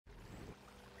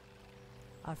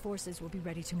Our forces will be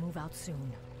ready to move out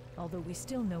soon. Although we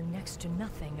still know next to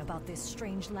nothing about this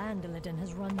strange land Illidan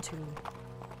has run to.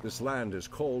 This land is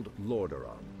called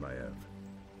Lordaeron, Maiev.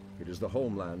 It is the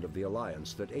homeland of the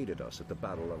Alliance that aided us at the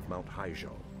Battle of Mount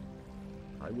Hyjal.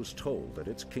 I was told that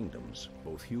its kingdoms,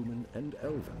 both human and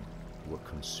elven, were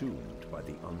consumed by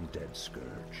the undead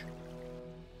scourge.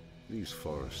 These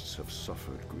forests have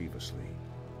suffered grievously.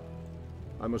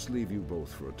 I must leave you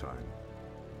both for a time.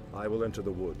 I will enter the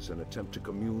woods and attempt to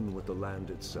commune with the land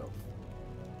itself.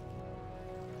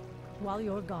 While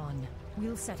you're gone,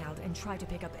 we'll set out and try to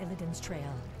pick up Illidan's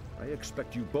trail. I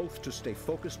expect you both to stay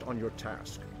focused on your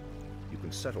task. You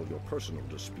can settle your personal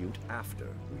dispute after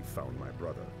we've found my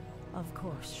brother. Of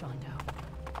course, Shondo.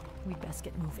 We'd best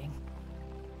get moving.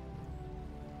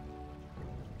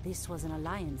 This was an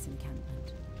Alliance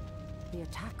encampment. The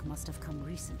attack must have come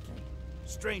recently.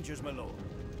 Strangers, my lord.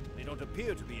 They don't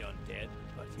appear to be undead,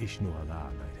 but... Ishnu Allah,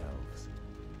 Night Elves.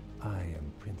 I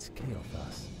am Prince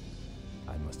Quel'Thalas.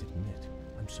 I must admit,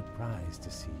 I'm surprised to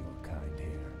see your kind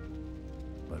here.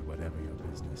 But whatever your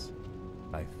business,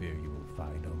 I fear you will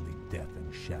find only death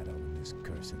and shadow in this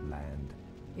cursed land.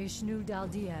 Ishnu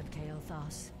Daldieb,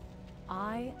 Kael'thas.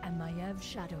 I am Maiev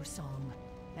Shadowsong,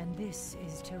 and this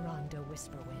is Tyrande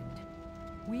Whisperwind.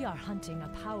 We are hunting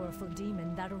a powerful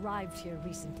demon that arrived here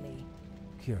recently.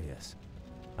 Curious.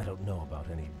 I don't know about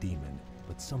any demon,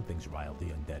 but something's riled the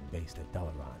undead based at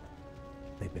Dalaran.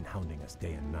 They've been hounding us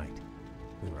day and night.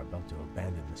 We were about to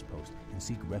abandon this post and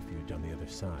seek refuge on the other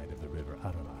side of the river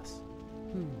Aralas.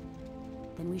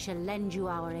 Then we shall lend you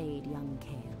our aid, young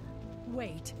Kael.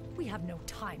 Wait, we have no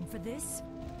time for this.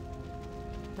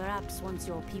 Perhaps once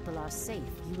your people are safe,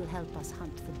 you will help us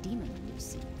hunt the demon you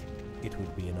seek. It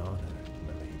would be an honor,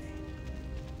 milady.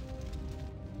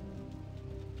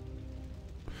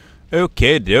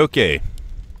 Okay.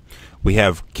 We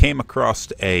have came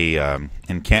across a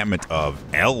encampment of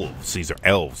elves. These are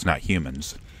elves, not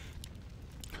humans.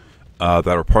 That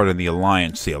are part of the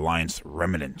Alliance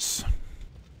remnants.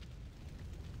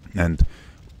 And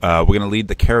we're going to lead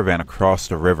the caravan across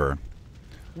the river.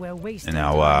 We're wasting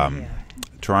now, time here.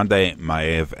 Tyrande,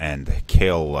 Maiev, and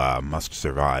Kael must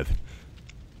survive.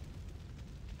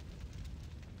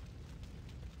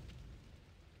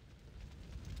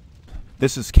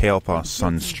 This is Kael'thas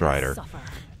Sunstrider,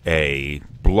 a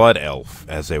Blood Elf,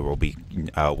 as they will be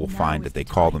will find that they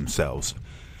call themselves.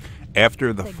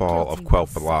 After the fall of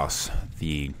Quel'Thalas,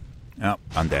 the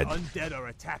undead. Undead are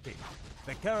attacking.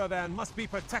 The caravan must be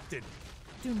protected.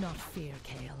 Do not fear,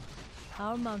 Kael.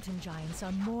 Our mountain giants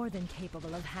are more than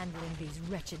capable of handling these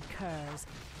wretched curs.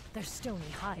 Their stony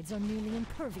hides are nearly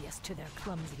impervious to their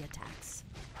clumsy attacks.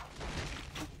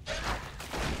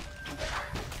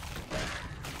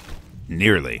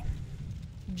 Nearly.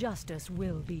 Justice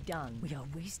will be done. We are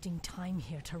wasting time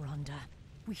here, Tyrande.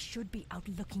 We should be out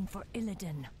looking for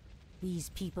Illidan. These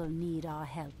people need our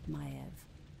help, Maiev.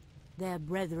 Their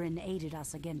brethren aided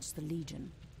us against the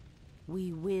Legion.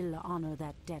 We will honor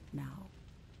that debt now.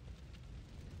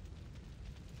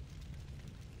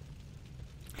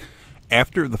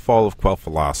 After the fall of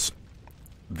Quel'Thalas,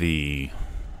 the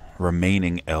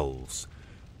remaining elves,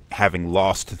 having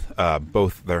lost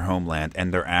both their homeland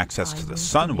and their access to the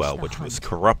Sunwell, which was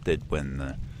corrupted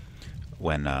when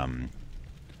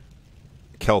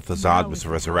Kel'Thuzad was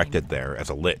resurrected there as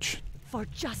a lich. For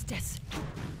justice.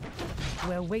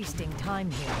 We're wasting time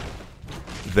here.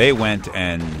 They went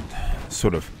and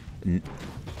sort of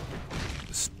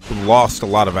lost a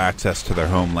lot of access to their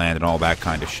homeland and all that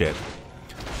kind of shit.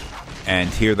 And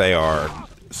here they are,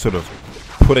 sort of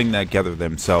putting together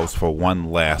themselves for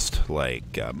one last,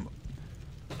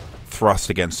 thrust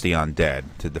against the undead,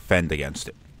 to defend against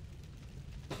it.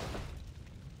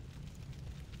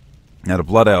 Now the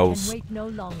Blood Elves,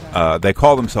 they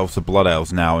call themselves the Blood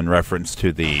Elves now in reference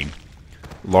to the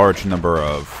large number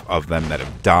of them that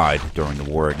have died during the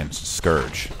war against the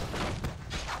Scourge.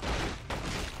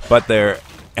 But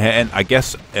and I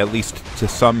guess, at least to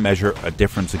some measure, a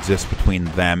difference exists between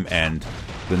them and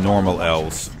the normal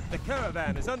elves. The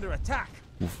caravan is under attack.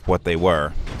 What they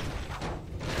were.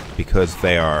 Because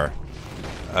they are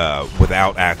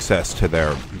without access to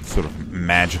their sort of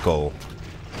magical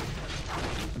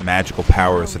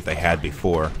powers that they had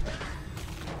before.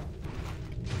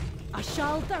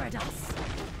 Ashal Theradas.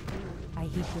 I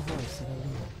heed the voice of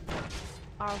Elena.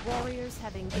 Our warriors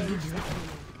have engaged the enemy.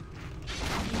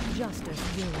 Justice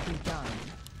will be done.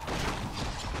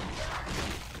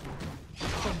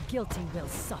 The guilty will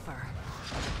suffer.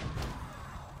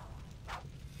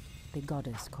 The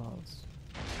goddess calls.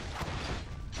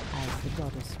 As the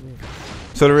goddess wills.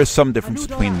 So there is some difference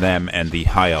between them and the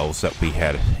High Elves that we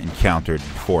had encountered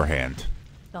beforehand.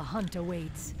 The hunt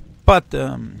awaits. But,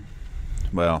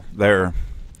 well, they're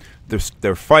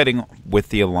fighting with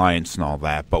the Alliance and all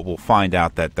that, but we'll find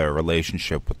out that their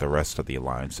relationship with the rest of the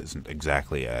Alliance isn't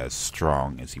exactly as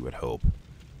strong as you would hope.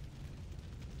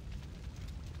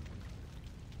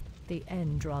 The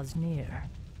end draws near.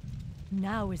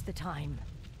 Now is the time.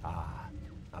 Ah,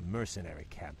 a mercenary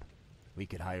camp. We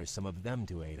could hire some of them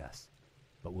to aid us.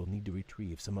 But we'll need to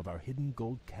retrieve some of our hidden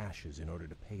gold caches in order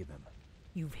to pay them.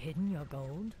 You've hidden your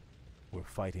gold? We're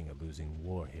fighting a losing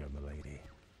war here, milady.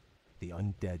 The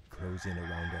undead close in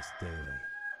around us daily.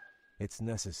 It's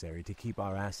necessary to keep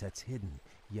our assets hidden,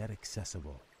 yet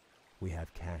accessible. We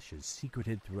have caches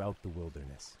secreted throughout the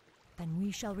wilderness. Then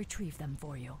we shall retrieve them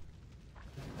for you.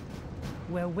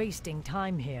 We're wasting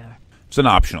time here. It's an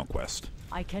optional quest.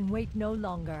 I can wait no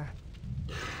longer.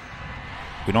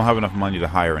 We don't have enough money to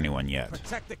hire anyone yet.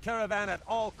 Protect the caravan at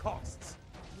all costs.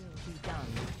 Will be done.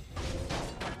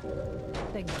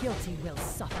 The guilty will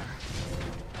suffer.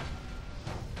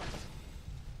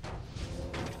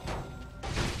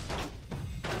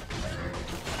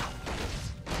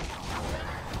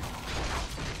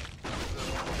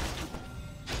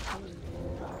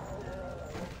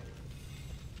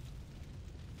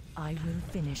 I will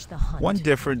finish the hunt. One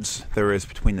difference there is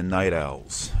between the Night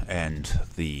Elves and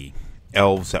the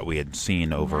elves that we had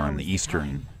seen over on the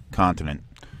eastern continent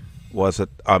was that,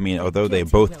 I mean, although they're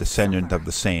both descendant of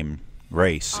the same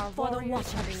race, Our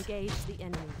warriors have engaged the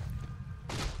enemy.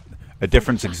 a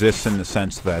difference exists in the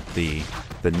sense that the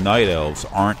Night Elves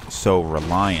aren't so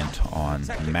reliant on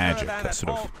magic, that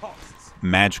sort of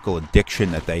magical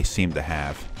addiction that they seem to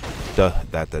have,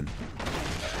 that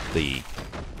the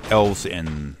elves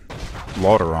in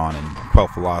Lordaeron and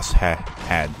Quel'Thalas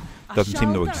had doesn't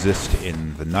seem to exist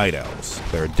in the Night Elves.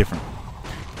 They're a different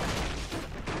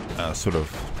sort of,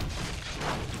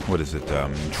 what is it,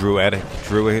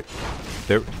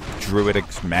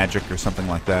 druidic magic or something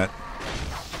like that.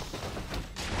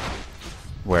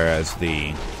 Whereas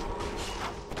the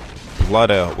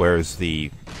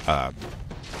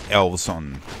elves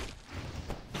on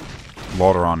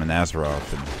Lordaeron and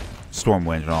Azeroth and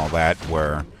Stormwind and all that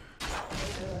were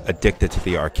addicted to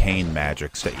the arcane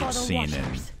magics that you've seen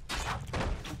in.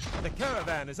 The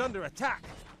caravan is under attack.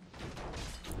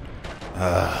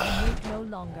 Wait no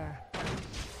longer.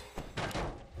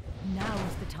 Now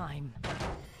is the time.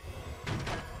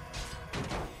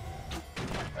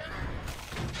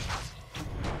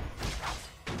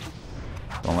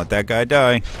 Don't let that guy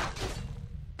die.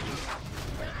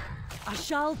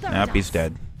 Nope, he's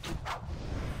dead.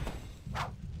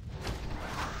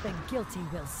 The guilty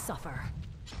will suffer.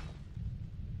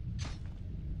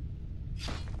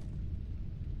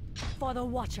 For the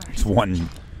Watchers.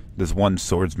 There's one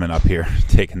swordsman up here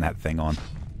taking that thing on.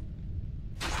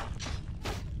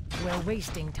 We're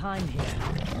wasting time here.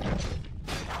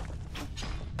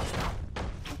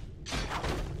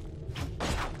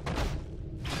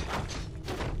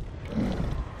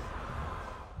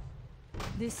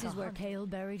 This is where Kael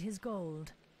buried his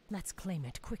gold. Let's claim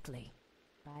it quickly.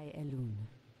 By Elune.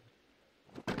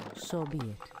 So be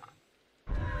it.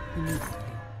 Immediately.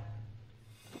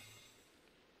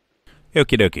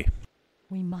 Okie dokie.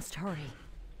 We must hurry.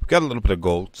 We've got a little bit of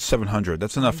gold, 700.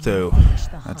 That's enough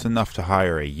to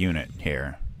hire a unit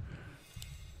here.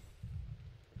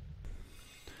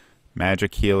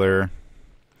 Magic healer,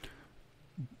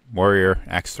 warrior,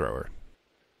 axe thrower.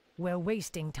 We're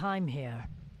wasting time here.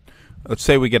 Let's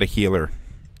say we get a healer,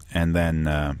 and then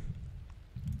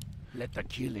let the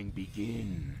killing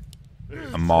begin.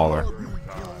 A mauler.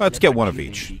 Let's get one of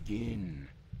each.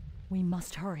 We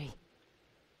must hurry.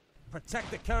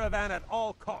 Protect the caravan at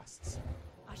all costs.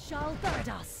 Ashal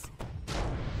Tharadas.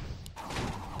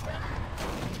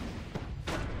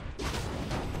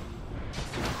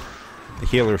 The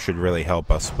healer should really help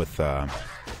us with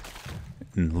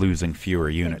losing fewer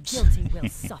units. The guilty will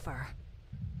suffer.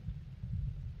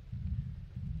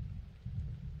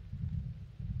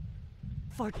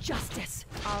 For justice.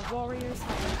 Our warriors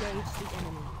have engaged the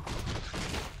enemy.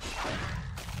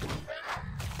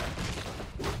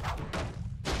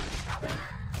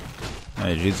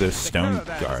 Geez, those stone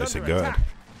guards are good.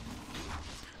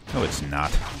 No, it's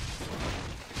not.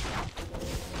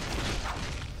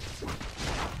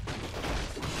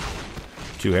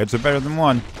 Two heads are better than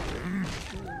one.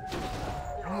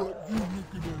 What you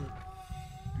looking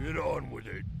at? Get on with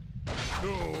it.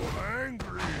 So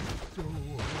angry. So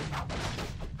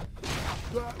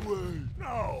that way.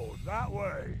 No, that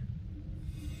way.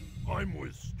 I'm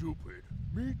with stupid.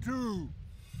 Me too.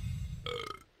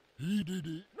 He did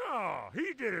it. No,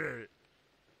 he did it.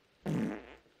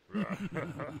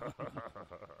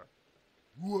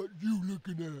 What you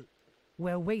looking at?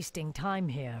 We're wasting time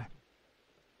here.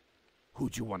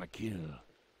 Who'd you want to kill?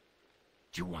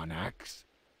 Do you want axe?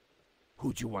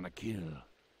 Who'd you want to kill?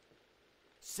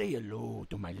 Say hello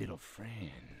to my little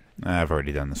friend. I've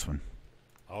already done this one.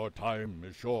 Our time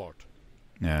is short.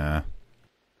 Yeah.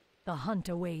 The hunt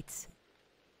awaits.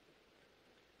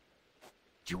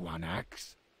 Do you want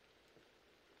axe?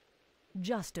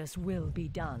 Justice will be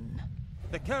done.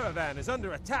 The caravan is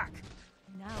under attack.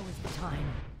 Now is the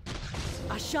time.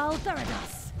 Ashal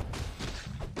Theradas!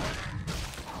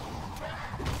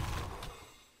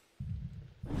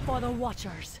 For the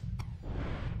Watchers.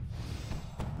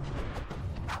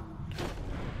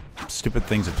 Stupid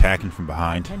things attacking from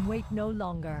behind. Can wait no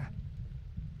longer.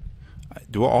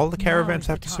 Do all the caravans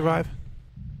Now is have the to time. survive?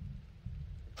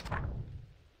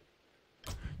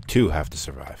 2 have to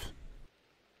survive.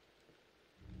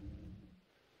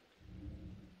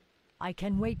 I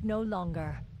can wait no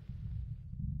longer.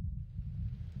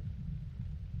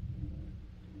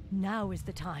 Now is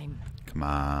the time. Come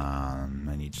on,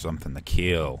 I need something to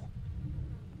kill.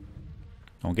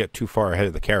 Don't get too far ahead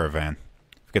of the caravan.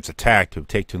 If it gets attacked, it would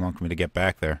take too long for me to get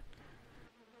back there.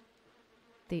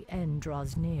 The end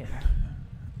draws near.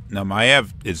 Now,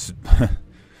 Maiev is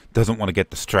doesn't want to get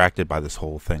distracted by this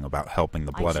whole thing about helping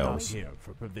the Blood saw Elves. Here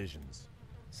for provisions.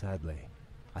 Sadly,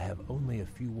 I have only a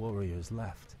few warriors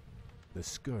left. The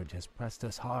scourge has pressed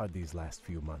us hard these last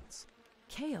few months.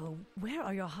 Kael, where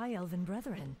are your high elven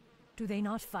brethren? Do they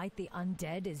not fight the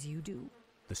undead as you do?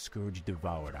 The scourge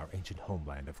devoured our ancient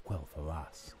homeland of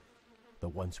Quel'Thalas. The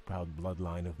once proud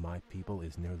bloodline of my people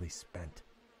is nearly spent.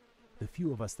 The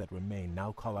few of us that remain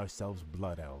now call ourselves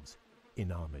Blood Elves,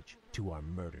 in homage to our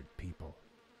murdered people.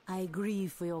 I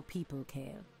grieve for your people,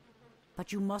 Kael.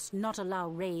 But you must not allow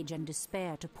rage and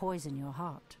despair to poison your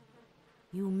heart.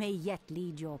 You may yet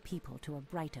lead your people to a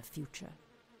brighter future.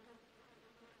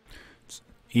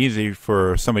 Easy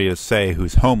for somebody to say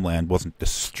whose homeland wasn't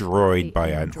destroyed by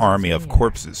an army of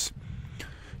corpses.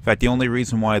 In fact, the only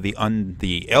reason why the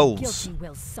elves, Guilty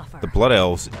will suffer. the Blood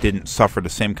Elves, didn't suffer the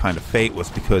same kind of fate was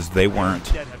because they weren't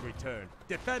Dead have returned.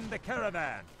 Defend the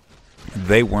caravan.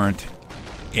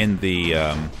 in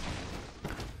the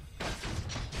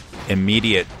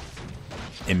immediate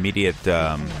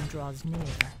Time draws near.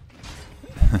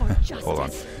 For justice. hold on.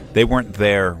 They weren't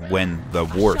there when the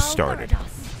war Ashal started.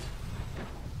 Theradas.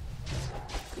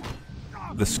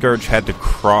 The scourge had to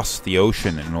cross the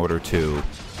ocean in order to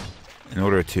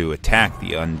attack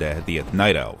the undead, the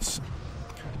Night Elves.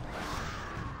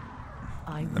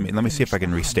 Let me see if I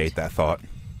can restate that thought.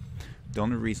 The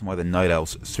only reason why the Night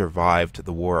Elves survived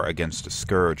the war against the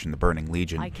Scourge and the Burning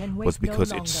Legion was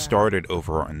because it started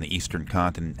over on the Eastern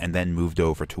Continent and then moved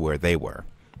over to where they were.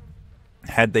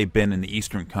 Had they been in the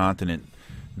Eastern Continent,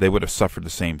 they would have suffered the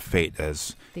same fate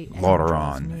as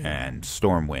Lauteron and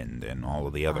Stormwind and all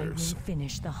of the others. I will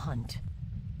finish the hunt.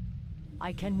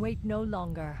 I can wait no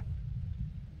longer.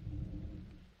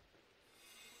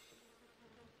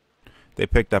 They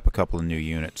picked up a couple of new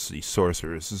units, the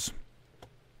sorceresses.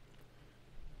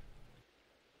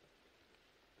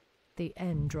 The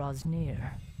end draws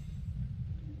near.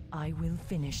 I will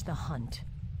finish the hunt.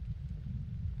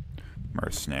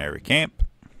 Mercenary camp.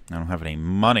 I don't have any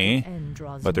money, End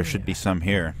draws but there near. should be some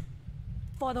here.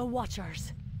 For the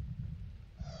Watchers.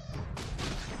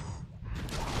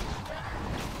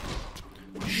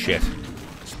 Shit.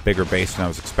 It's a bigger base than I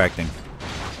was expecting.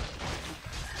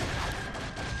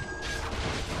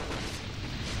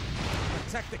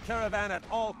 Protect the caravan at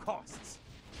all costs.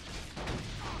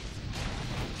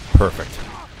 Perfect.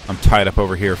 I'm tied up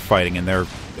over here fighting, and they're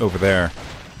over there.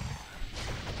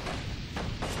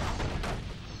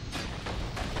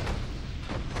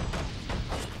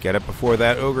 Get it before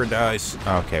that ogre dies.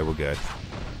 Okay, we're good.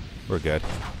 We're good.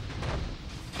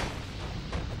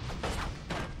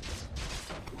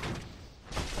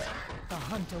 The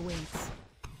hunt awaits.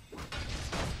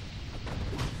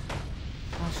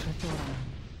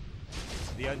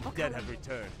 The undead have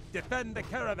returned. Defend the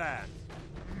caravan.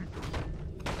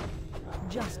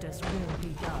 Justice will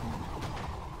be done.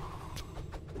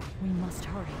 We must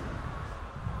hurry.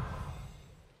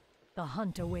 The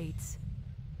hunt awaits.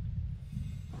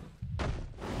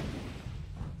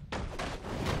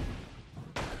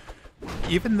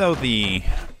 Even though the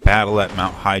battle at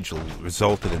Mount Hyjal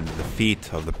resulted in the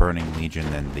defeat of the Burning Legion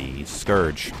and the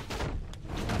Scourge,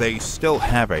 they still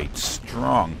have a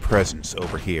strong presence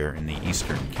over here in the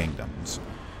Eastern Kingdoms.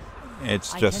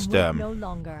 It's just, I can wait no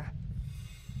longer.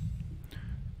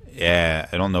 yeah,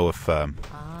 I don't know if,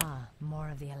 More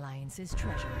of the Alliance's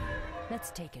treasury.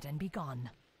 Let's take it and be gone.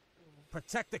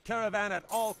 Protect the caravan at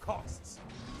all costs.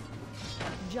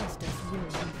 Justice will be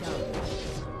done.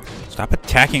 Stop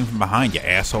attacking from behind, you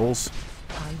assholes.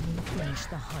 I will finish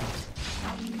the hunt.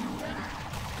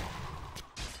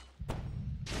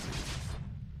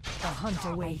 The hunt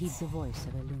I awaits. heed the voice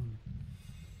of Elune.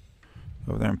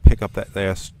 Go over there and pick up that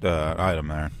last item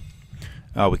there.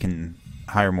 Oh, we can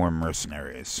hire more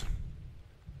mercenaries.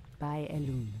 By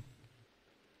Elune.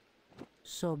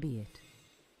 So be it.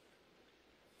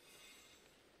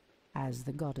 As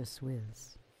the goddess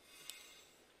wills.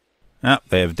 Oh,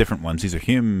 they have different ones. These are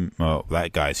human. Well,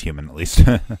 that guy's human at least.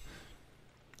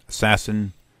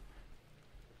 Assassin.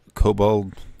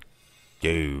 Kobold.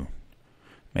 Go.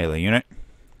 Melee unit.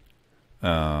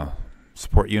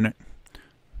 Support unit.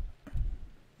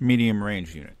 Medium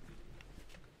range unit.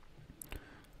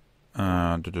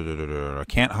 I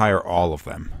can't hire all of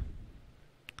them.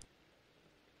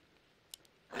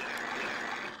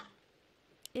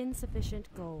 Insufficient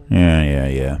gold.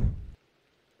 Yeah.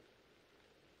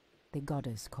 The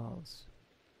goddess calls.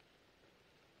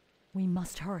 We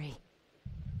must hurry.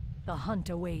 The hunt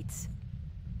awaits.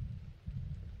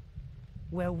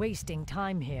 We're wasting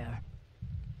time here.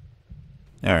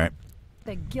 Alright.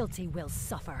 The guilty will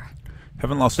suffer.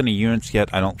 Haven't lost any units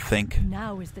yet, I don't think.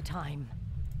 Now is the time.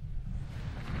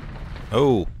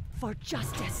 Oh. For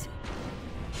justice.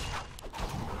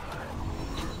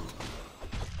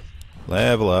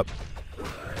 Level up.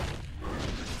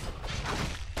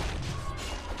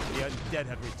 The undead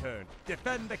have returned.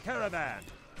 Defend the caravan!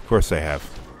 Of course they have.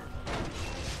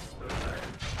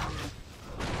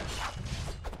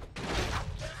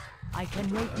 I can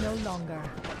wait no longer.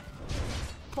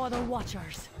 For the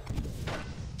Watchers.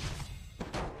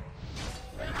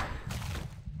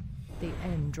 The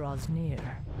end draws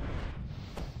near.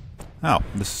 Oh,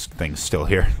 this thing's still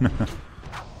here.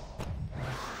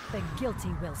 The guilty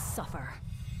will suffer.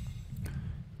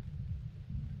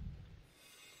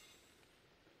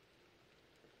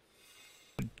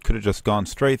 Could have just gone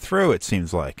straight through, it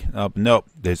seems like. Nope,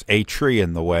 there's a tree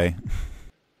in the way.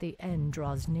 The end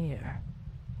draws near.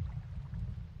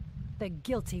 The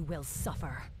guilty will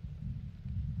suffer.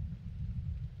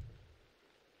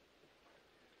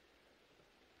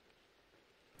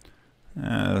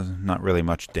 Not really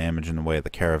much damage in the way of the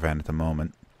caravan at the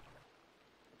moment.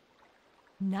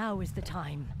 Now is the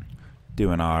time.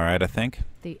 Doing alright, I think.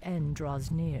 The end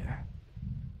draws near.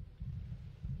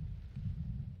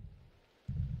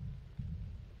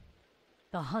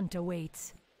 The hunt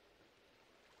awaits.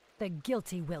 The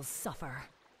guilty will suffer.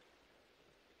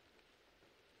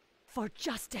 For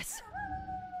justice!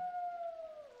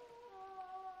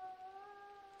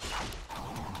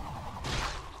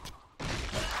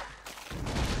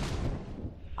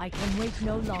 I can wait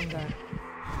no longer.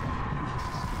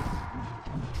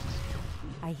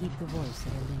 I heed the voice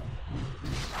of Elune.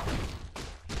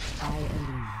 By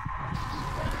Elune.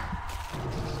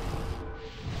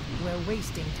 We're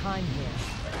wasting time here.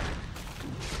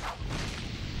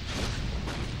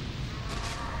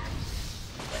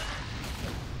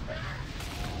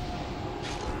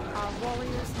 Our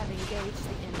warriors have engaged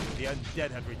the enemy. The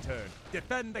undead have returned.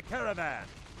 Defend the caravan!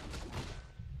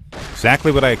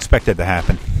 Exactly what I expected to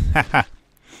happen. Haha.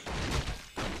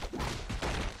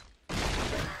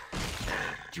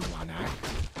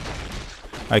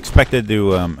 I expected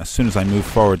to, as soon as I move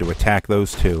forward to attack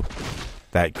those two,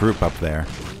 that group up there,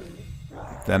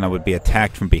 then I would be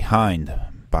attacked from behind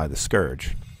by the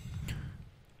Scourge.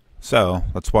 So,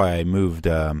 that's why I moved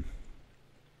the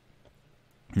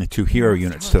two hero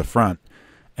units to the front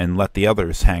and let the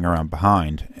others hang around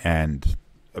behind and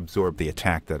absorb the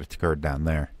attack that occurred down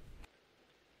there.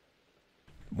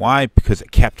 Why? Because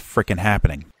it kept frickin'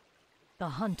 happening. The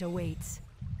hunt awaits.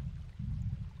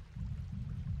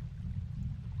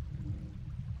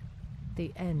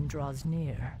 The end draws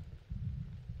near.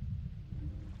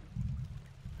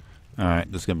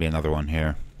 Alright, there's gonna be another one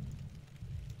here.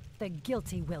 The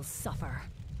guilty will suffer.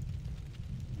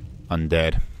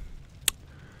 Undead.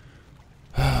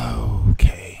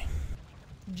 Okay.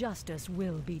 Justice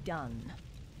will be done.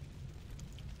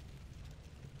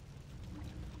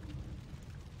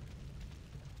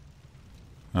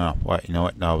 Oh, what? You know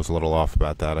what? No, I was a little off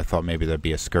about that. I thought maybe there'd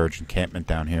be a Scourge encampment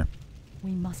down here.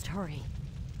 We must hurry.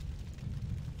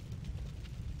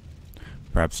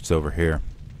 Perhaps it's over here.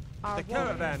 The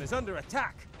caravan is under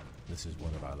attack! This is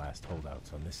one of our last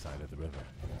holdouts on this side of the river.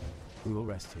 We will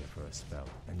rest here for a spell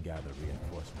and gather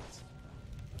reinforcements.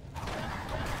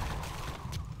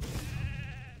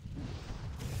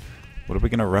 What are we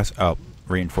gonna rest? Oh,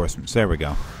 reinforcements. There we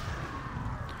go.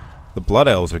 The Blood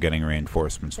Elves are getting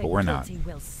reinforcements, but we're not. The guilty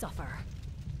will suffer.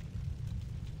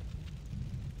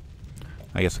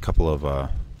 I guess a couple of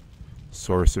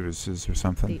sorceresses or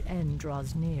something. The end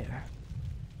draws near.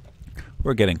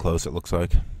 We're getting close, it looks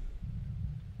like.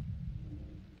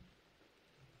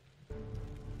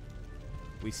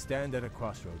 We stand at a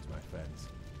crossroads, my friends.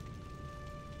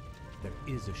 There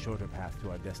is a shorter path to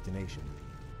our destination,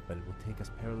 but it will take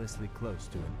us perilously close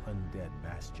to an undead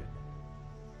bastion.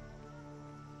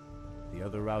 The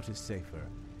other route is safer,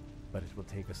 but it will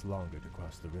take us longer to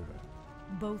cross the river.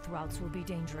 Both routes will be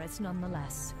dangerous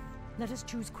nonetheless. Let us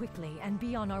choose quickly and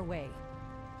be on our way.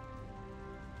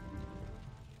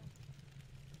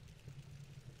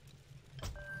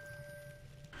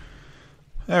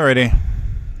 Alrighty.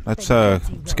 Let's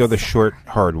go the short,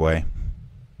 hard way.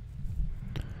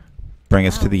 Bring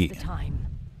us to the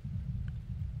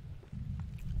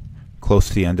close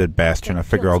to the undead bastion. I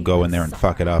figure I'll go in there and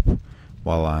fuck it up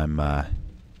while I'm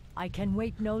I can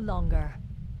wait no longer.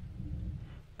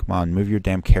 Come on, move your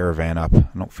damn caravan up. I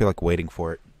don't feel like waiting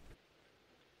for it.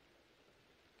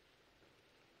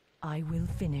 I will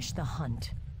finish the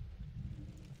hunt.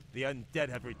 The undead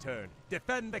have returned.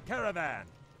 Defend the caravan!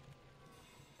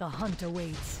 The hunt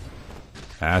awaits.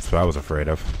 That's what I was afraid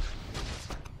of.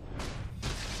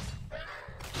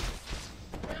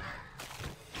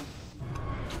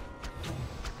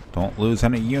 Don't lose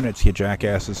any units, you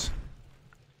jackasses.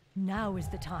 Now is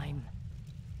the time.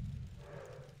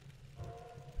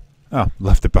 Oh,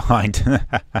 left it behind.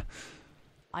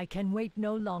 I can wait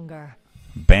no longer.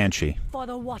 Banshee. For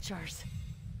the Watchers.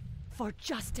 For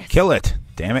justice. Kill it!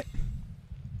 Damn it.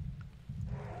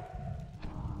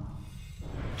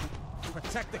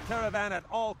 Protect the caravan at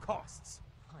all costs.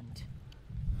 Hunt.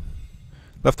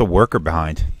 Left a worker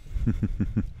behind.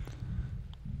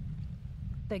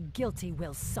 The guilty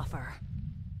will suffer.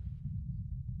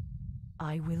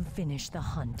 I will finish the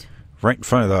hunt. Right in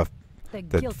front of the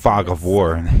guilty fog will of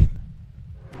war. suffer.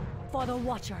 For the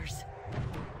Watchers.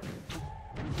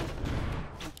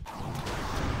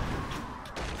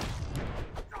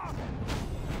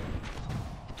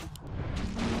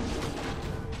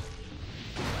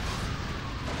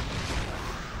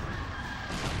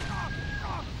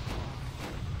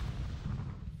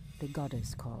 The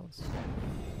goddess calls.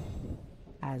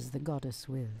 As the goddess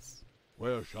wills.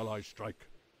 Where shall I strike?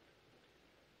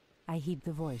 I heed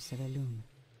the voice of Elune.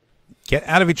 Get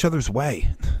out of each other's way.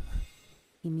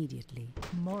 Immediately.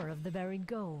 More of the buried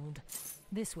gold.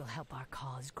 This will help our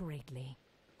cause greatly.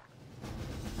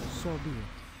 So be it.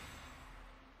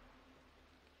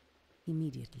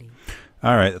 Immediately.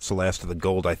 Alright, that's the last of the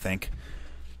gold, I think.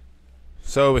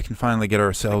 So we can finally get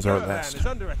ourselves our last. Is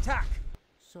under attack.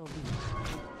 So be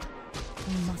it.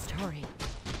 We must hurry.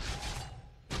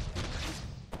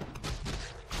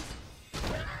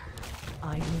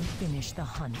 I will finish the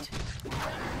hunt.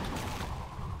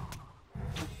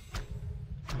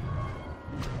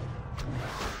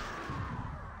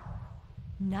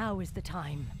 Now is the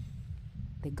time.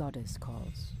 The goddess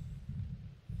calls.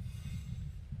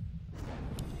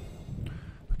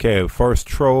 Okay, Forest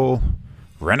Troll,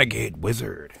 Renegade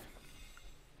Wizard,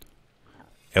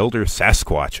 Elder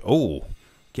Sasquatch. Oh,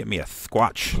 get me a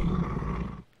squatch.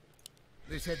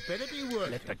 This had better be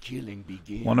worth. Let the killing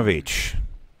begin. One of each.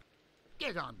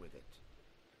 Get on with it.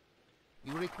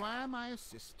 You require my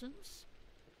assistance?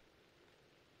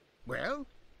 Well,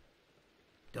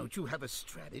 don't you have a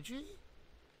strategy?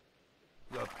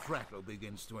 Your prattle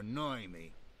begins to annoy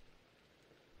me.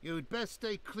 You'd best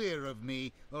stay clear of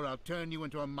me, or I'll turn you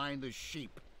into a mindless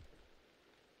sheep.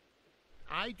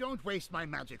 I don't waste my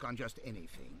magic on just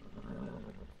anything.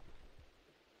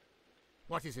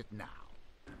 What is it now?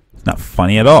 It's not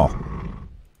funny at all.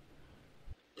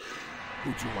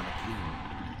 Who do you want to kill?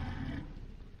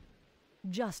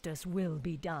 Justice will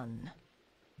be done.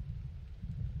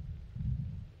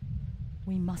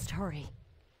 We must hurry.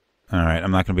 Alright, I'm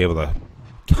not going to be able to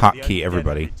hotkey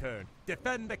everybody.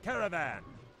 Defend the caravan.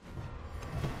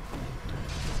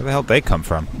 Where the hell did they come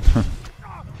from?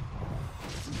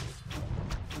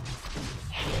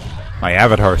 My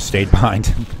avatar stayed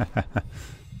behind.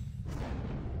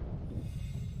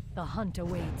 The hunt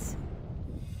awaits.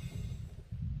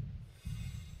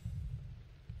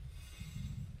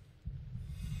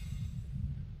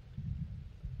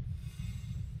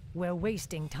 We're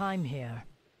wasting time here.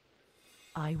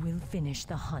 I will finish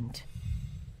the hunt.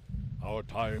 Our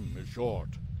time is short.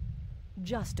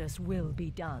 Justice will be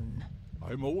done.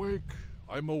 I'm awake.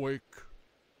 I'm awake.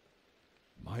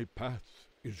 My path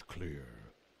is clear.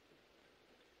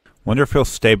 Wonder if he'll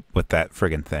stay with that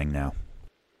friggin' thing now.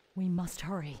 We must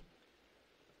hurry.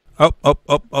 Up, up,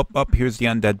 up, up, up. Here's the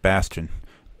undead bastion.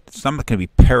 It's not going to be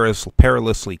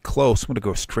perilously close. I'm going to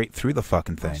go straight through the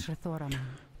fucking thing.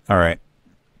 Alright.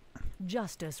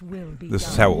 Justice will be This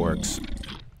done. is how it works.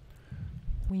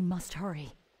 We must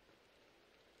hurry.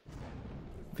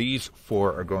 These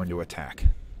 4 are going to attack.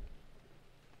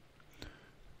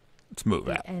 Let's move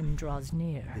The out. end draws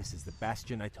near. This is the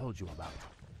bastion I told you about.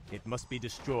 It must be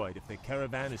destroyed if the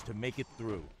caravan is to make it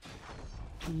through.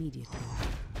 Immediately.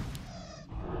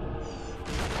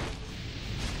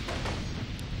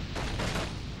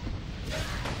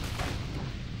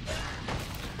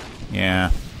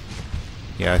 Yeah.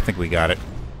 Yeah, I think we got it.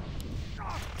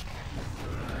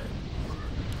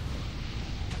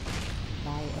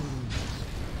 By aim.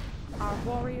 Our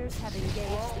warriors have engaged the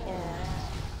enemy.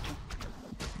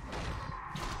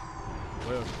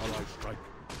 Where shall I strike?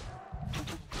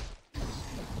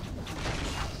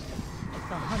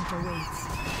 The hunt awaits.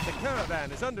 The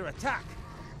caravan is under attack.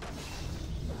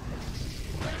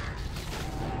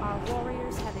 Our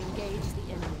warriors have engaged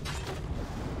the enemy.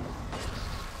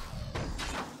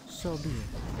 So be it.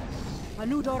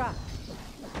 Anudora!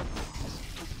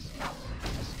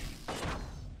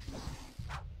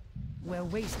 We're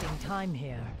wasting time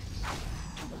here.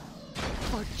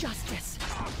 For justice.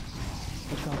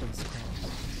 The goddess call.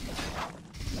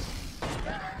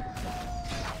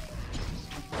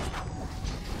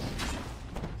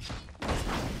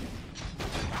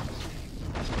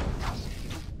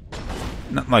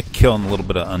 Nothing like killing a little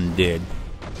bit of undead.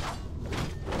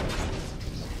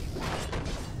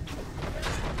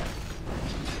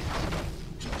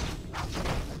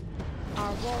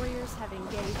 Our warriors have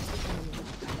engaged the enemy.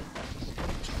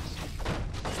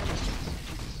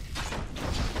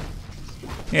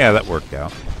 Yeah, that worked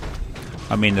out.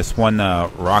 I mean, this one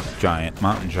rock giant,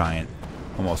 mountain giant,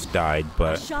 almost died,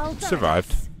 but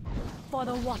survived. For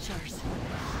the Watchers.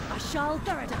 Ashal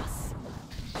Theridas.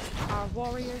 Our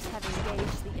warriors have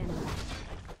engaged the enemy.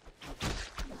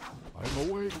 I'm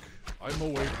awake. I'm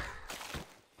awake.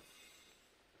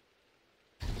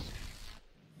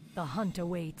 The hunt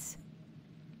awaits.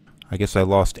 I guess I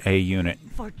lost a unit.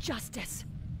 For justice.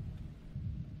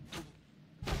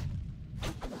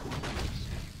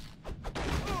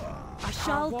 Our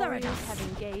Ashal warriors Theridas. have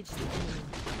engaged the enemy.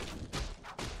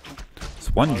 This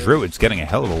one druid's getting a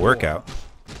hell of a workout.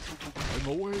 I'm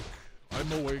awake.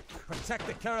 I'm awake. Protect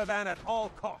the caravan at all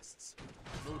costs.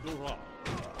 Nudura.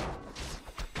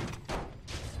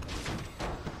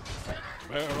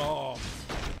 Bear off.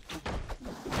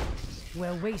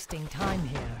 We're wasting time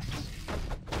here.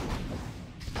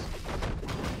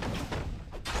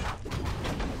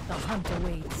 The hunt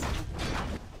awaits.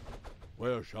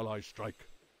 Where shall I strike?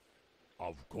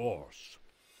 Of course.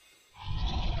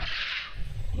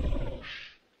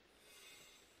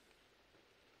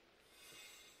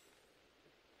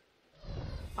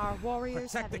 Our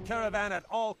warriors Protect have the engaged. caravan at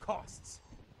all costs.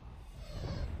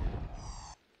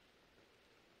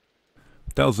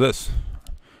 What the hell's this?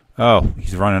 Oh,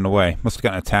 he's running away. Must have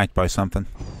gotten attacked by something.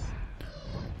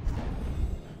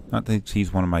 Not that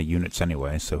he's one of my units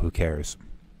anyway, so who cares?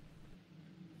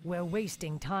 We're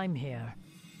wasting time here.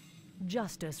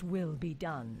 Justice will be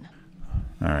done.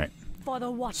 Alright. For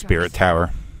the Watchers. Spirit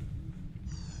Tower.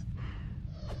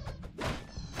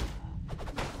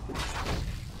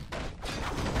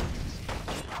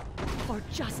 For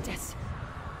justice.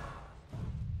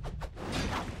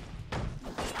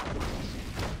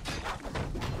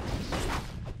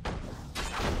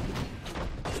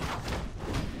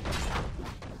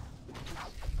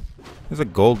 There's a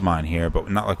gold mine here,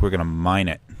 but not like we're gonna mine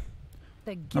it.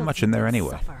 The Not much in there guilty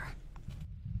will anyway. suffer.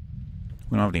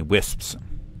 We don't have any wisps.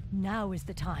 Now is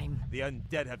the time. The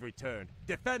undead have returned.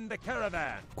 Defend the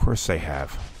caravan. Of course they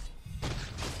have.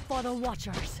 For the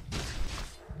Watchers.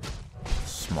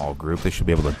 Small group, they should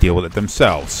be able to deal with it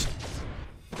themselves.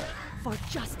 For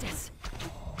justice.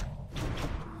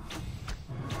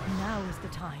 Now is the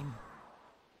time.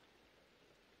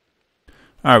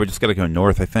 Alright, we just gotta go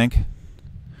north, I think.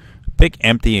 Big,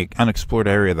 empty, unexplored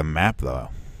area of the map, though.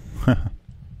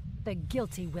 The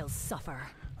guilty will suffer.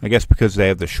 I guess because they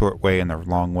have the short way and the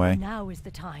long way. Now is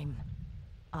the time.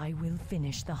 I will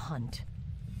finish the hunt.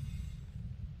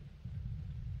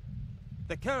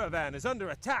 The caravan is under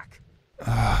attack.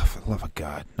 Ah, for the love of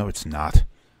God. No, it's not.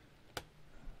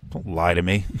 Don't lie to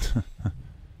me.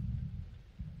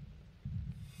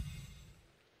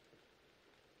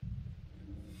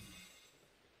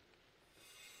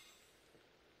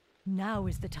 Now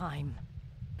is the time.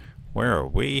 Where are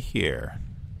we here?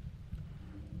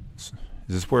 Is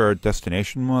this where our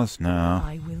destination was? No.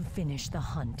 I will finish the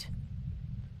hunt.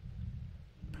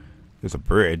 There's a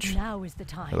bridge. Now is the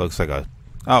time. It looks like a...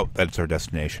 Oh, that's our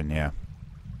destination, yeah.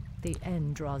 The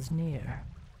end draws near.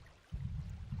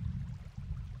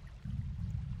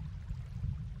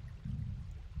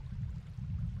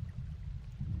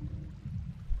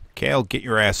 Kael, get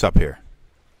your ass up here.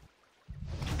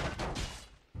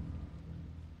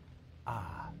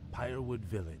 Tirewood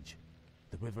village.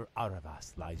 The river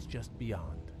Aravas lies just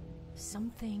beyond.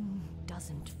 Something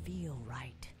doesn't feel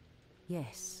right.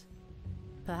 Yes.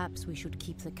 Perhaps we should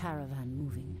keep the caravan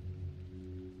moving.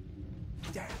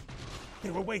 Damn!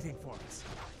 They were waiting for us.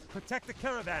 Protect the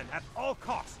caravan at all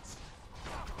costs.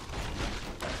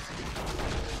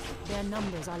 Their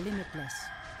numbers are limitless.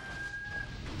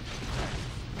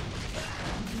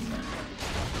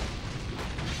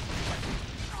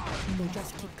 They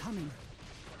just keep coming.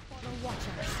 For the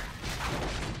Watchers.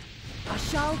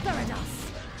 Ashal Theradas!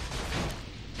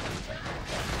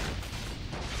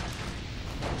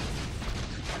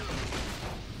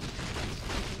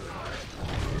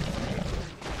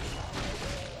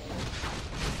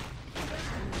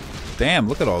 Damn,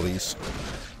 look at all these.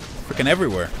 Freaking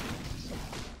everywhere.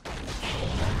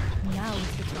 Now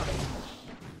is the time.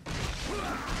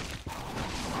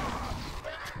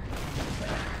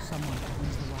 Someone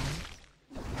owns the wine.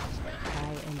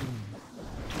 I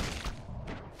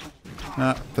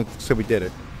alone. So we did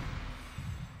it.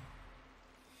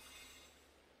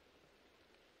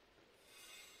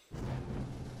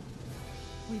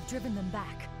 We've driven them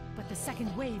back, but the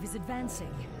second wave is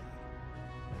advancing.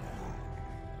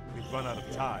 We've run out of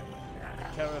time.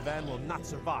 The caravan will not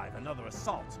survive another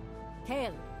assault.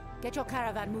 Kael, get your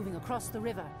caravan moving across the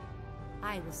river.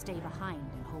 I will stay behind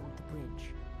and hold the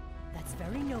bridge. That's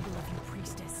very noble of you,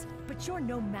 priestess, but you're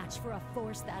no match for a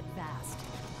force that vast.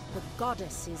 The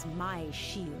goddess is my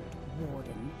shield,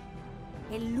 Warden.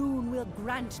 Elune will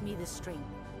grant me the strength.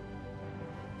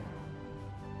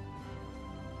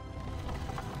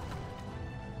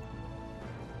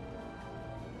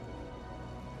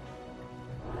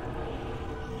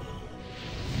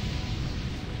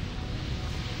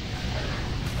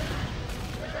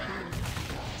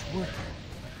 It's working.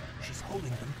 She's holding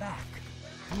them back.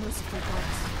 Merciful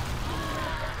goddess.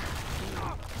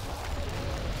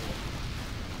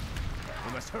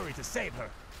 We must hurry to save her.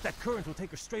 That current will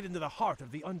take her straight into the heart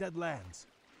of the undead lands.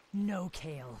 No,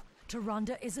 Kael.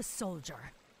 Tyrande is a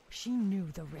soldier. She knew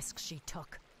the risks she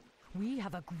took. We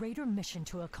have a greater mission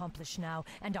to accomplish now,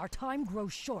 and our time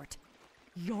grows short.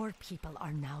 Your people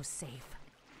are now safe.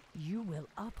 You will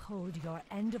uphold your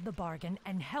end of the bargain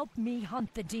and help me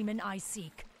hunt the demon I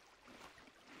seek.